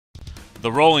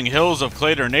The rolling hills of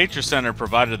Claytor Nature Center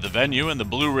provided the venue, and the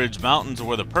Blue Ridge Mountains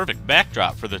were the perfect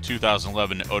backdrop for the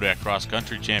 2011 ODAC Cross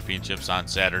Country Championships on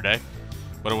Saturday.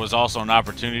 But it was also an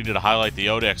opportunity to highlight the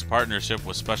ODAC's partnership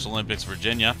with Special Olympics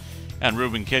Virginia, and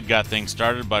Reuben Kidd got things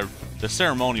started by the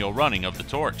ceremonial running of the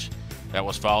torch. That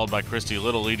was followed by Christy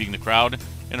Little leading the crowd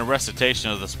in a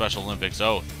recitation of the Special Olympics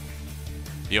oath.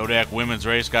 The ODAC women's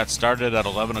race got started at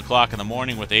 11 o'clock in the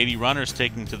morning with 80 runners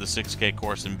taking to the 6K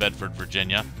course in Bedford,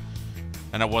 Virginia.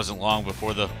 And it wasn't long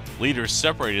before the leaders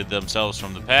separated themselves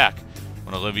from the pack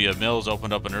when Olivia Mills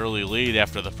opened up an early lead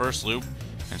after the first loop,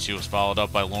 and she was followed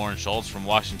up by Lauren Schultz from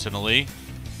Washington-Lee,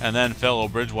 and then fellow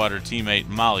Bridgewater teammate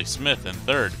Molly Smith in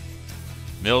third.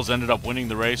 Mills ended up winning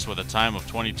the race with a time of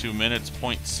 22 minutes,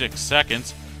 0.6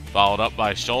 seconds, followed up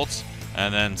by Schultz,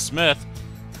 and then Smith.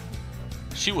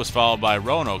 She was followed by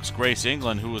Roanoke's Grace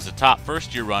England, who was a top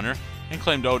first-year runner and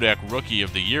claimed ODAC Rookie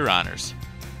of the Year honors.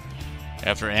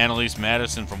 After Annalise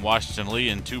Madison from Washington-Lee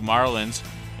and two Marlins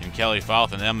in Kelly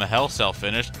Fouth and Emma Helsell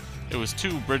finished, it was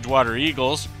two Bridgewater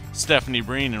Eagles, Stephanie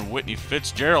Breen and Whitney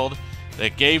Fitzgerald,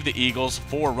 that gave the Eagles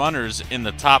 4 runners in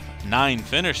the top 9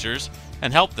 finishers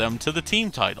and helped them to the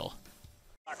team title.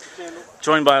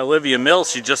 Joined by Olivia Mills,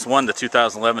 she just won the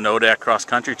 2011 ODAC Cross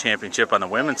Country Championship on the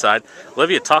women's side.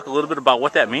 Olivia, talk a little bit about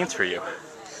what that means for you.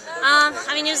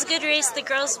 I mean, it was a good race. The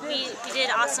girls, we did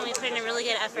awesome. We put in a really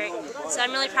good effort. So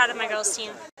I'm really proud of my girls'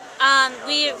 team.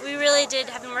 We really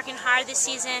have been working hard this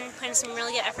season, putting some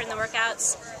really good effort in the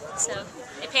workouts. So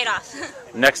it paid off.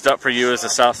 Next up for you is the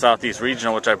South-Southeast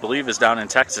Regional, which I believe is down in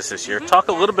Texas this year. Talk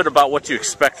a little bit about what you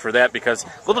expect for that, because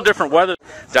a little different weather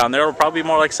down there will probably be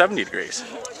more like 70 degrees.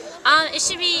 It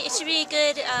should be a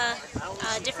good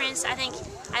difference. I think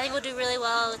we'll do really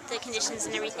well with the conditions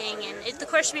and everything, and the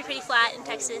course should be pretty flat in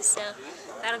Texas, so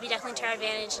that'll be definitely to our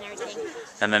advantage and everything.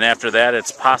 And then after that,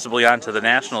 it's possibly on to the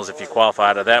Nationals if you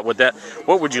qualify out of that.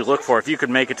 What would you look for if you could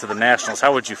make it to the Nationals?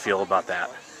 How would you feel about that?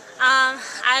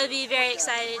 I would be very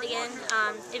excited again.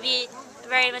 It'd be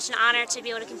very much an honor to be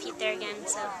able to compete there again.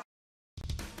 So.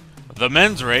 The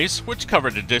men's race, which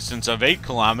covered a distance of 8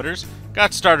 kilometers,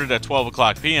 got started at 12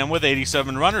 o'clock p.m. with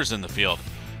 87 runners in the field.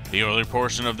 The early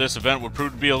portion of this event would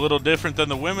prove to be a little different than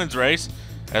the women's race,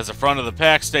 as the front of the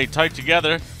pack stayed tight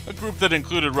together, a group that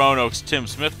included Roanoke's Tim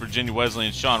Smith, Virginia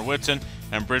Wesleyan's Sean Whitson,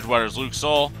 and Bridgewater's Luke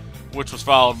Soll, which was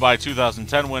followed by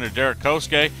 2010 winner Derek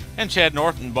Koske and Chad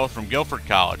Norton, both from Guilford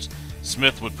College.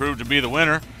 Smith would prove to be the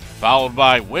winner, followed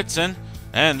by Whitson,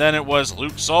 and then it was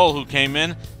Luke Soll who came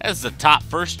in as the top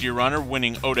first-year runner,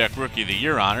 winning ODAC Rookie of the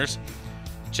Year honors.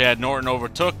 Chad Norton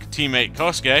overtook teammate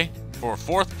Koske for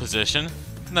 4th position,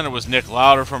 and then it was Nick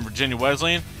Lauder from Virginia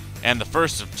Wesleyan, and the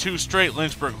first of 2 straight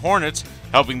Lynchburg Hornets.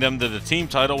 Helping them to the team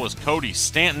title was Cody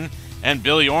Stanton and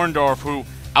Billy Orndorff, who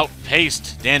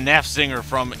outpaced Dan Nafzinger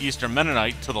from Eastern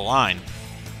Mennonite to the line.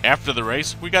 After the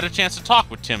race, we got a chance to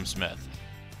talk with Tim Smith.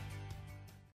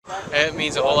 It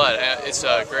means a whole lot. It's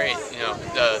great,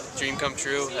 the dream come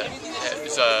true.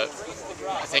 It's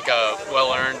I think a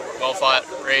well-earned, well-fought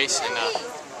race, and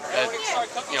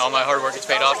all my hard work has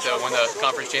paid off to win the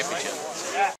conference championship.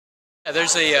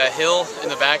 There's a hill in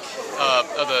the back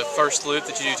of the first loop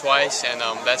that you do twice, and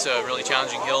that's a really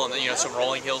challenging hill, and then some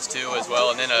rolling hills too as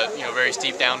well, and then a very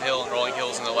steep downhill and rolling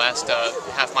hills in the last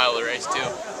half mile of the race too.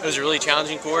 It was a really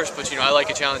challenging course, but I like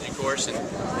a challenging course, and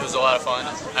it was a lot of fun.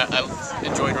 I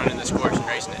enjoyed running this course and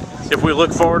racing it. If we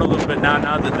look forward a little bit now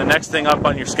that the next thing up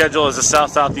on your schedule is the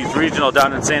South-Southeast Regional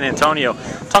down in San Antonio,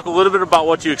 talk a little bit about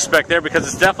what you expect there, because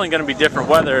it's definitely going to be different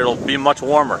weather. It'll be much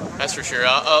warmer. That's for sure.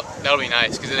 That'll be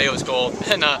nice, because today was cold,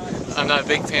 and I'm not a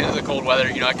big fan of the cold weather.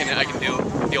 I can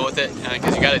deal with it,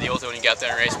 because you got to deal with it when you get out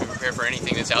there and race. We prepare for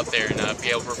anything that's out there and be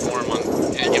able to perform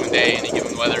on any given day, any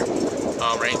given weather,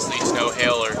 rain, sleet, snow,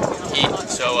 hail, or heat.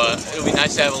 So it'll be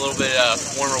nice to have a little bit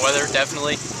warmer weather,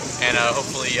 definitely, and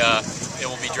hopefully it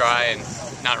will be dry and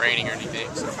not raining or anything.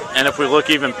 So. And if we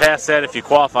look even past that, if you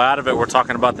qualify out of it, we're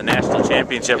talking about the national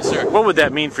championship. Yes, sir. What would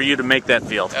that mean for you to make that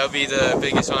field? That would be the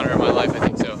biggest honor of my life, I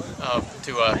think so,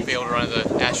 to be able to run at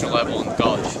the national level in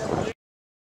college.